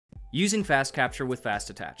Using FastKapture with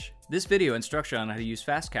FastAttach. This video instruction on how to use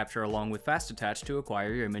FastKapture along with FastAttach to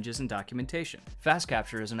acquire your images and documentation.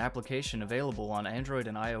 FastKapture is an application available on Android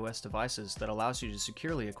and iOS devices that allows you to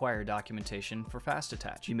securely acquire documentation for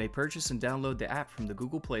FastAttach. You may purchase and download the app from the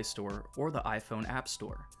Google Play Store or the iPhone App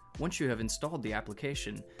Store. Once you have installed the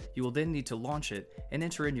application, you will then need to launch it and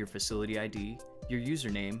enter in your facility ID, your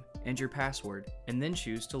username, and your password, and then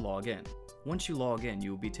choose to log in. Once you log in, you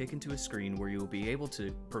will be taken to a screen where you will be able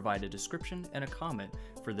to provide a description and a comment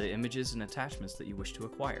for the images and attachments that you wish to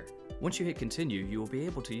acquire. Once you hit continue, you will be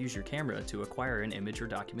able to use your camera to acquire an image or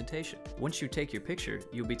documentation. Once you take your picture,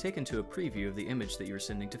 you'll be taken to a preview of the image that you are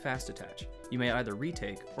sending to FastAttach. You may either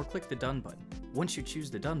retake or click the Done button. Once you choose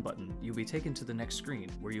the Done button, you'll be taken to the next screen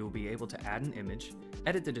where you will be able to add an image,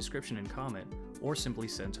 edit the description and comment, or simply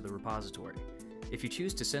send to the repository. If you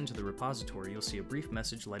choose to send to the repository, you'll see a brief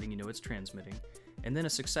message letting you know it's transmitting, and then a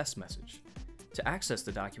success message. To access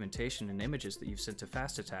the documentation and images that you've sent to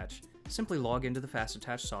FastAttach, simply log into the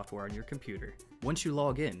FastAttach software on your computer. Once you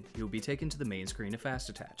log in, you will be taken to the main screen of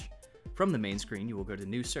FastAttach. From the main screen, you will go to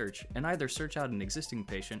New Search and either search out an existing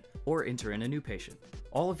patient or enter in a new patient.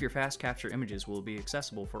 All of your FastKapture images will be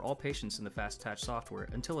accessible for all patients in the FastAttach software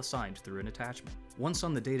until assigned through an attachment. Once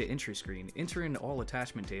on the data entry screen, enter in all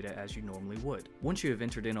attachment data as you normally would. Once you have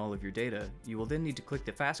entered in all of your data, you will then need to click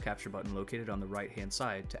the FastKapture button located on the right-hand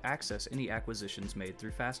side to access any acquisitions made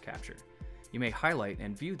through FastKapture. You may highlight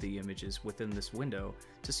and view the images within this window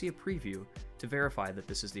to see a preview to verify that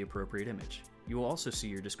this is the appropriate image. You will also see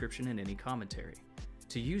your description and any commentary.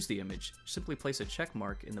 To use the image, simply place a check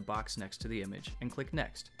mark in the box next to the image and click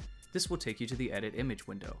Next. This will take you to the Edit Image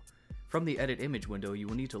window. From the Edit Image window, you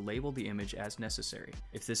will need to label the image as necessary.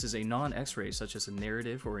 If this is a non-X-ray such as a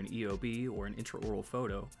narrative or an EOB or an intraoral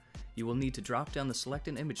photo, you will need to drop down the Select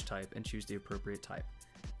an Image type and choose the appropriate type.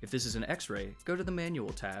 If this is an X-ray, go to the Manual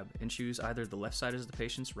tab and choose either the left side as the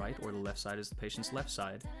patient's right or the left side as the patient's left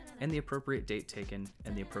side, and the appropriate date taken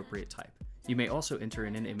and the appropriate type. You may also enter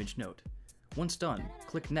in an image note. Once done,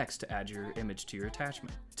 click Next to add your image to your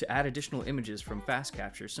attachment. To add additional images from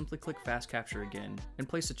FastKapture, simply click FastKapture again and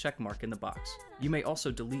place a check mark in the box. You may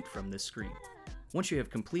also delete from this screen. Once you have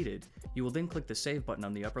completed, you will then click the Save button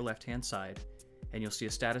on the upper left-hand side, and you'll see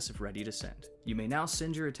a status of ready to send. You may now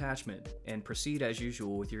send your attachment and proceed as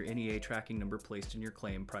usual with your NEA tracking number placed in your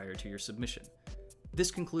claim prior to your submission.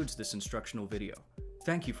 This concludes this instructional video.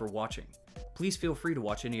 Thank you for watching. Please feel free to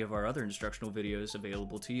watch any of our other instructional videos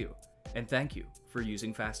available to you. And thank you for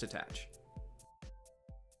using FastAttach.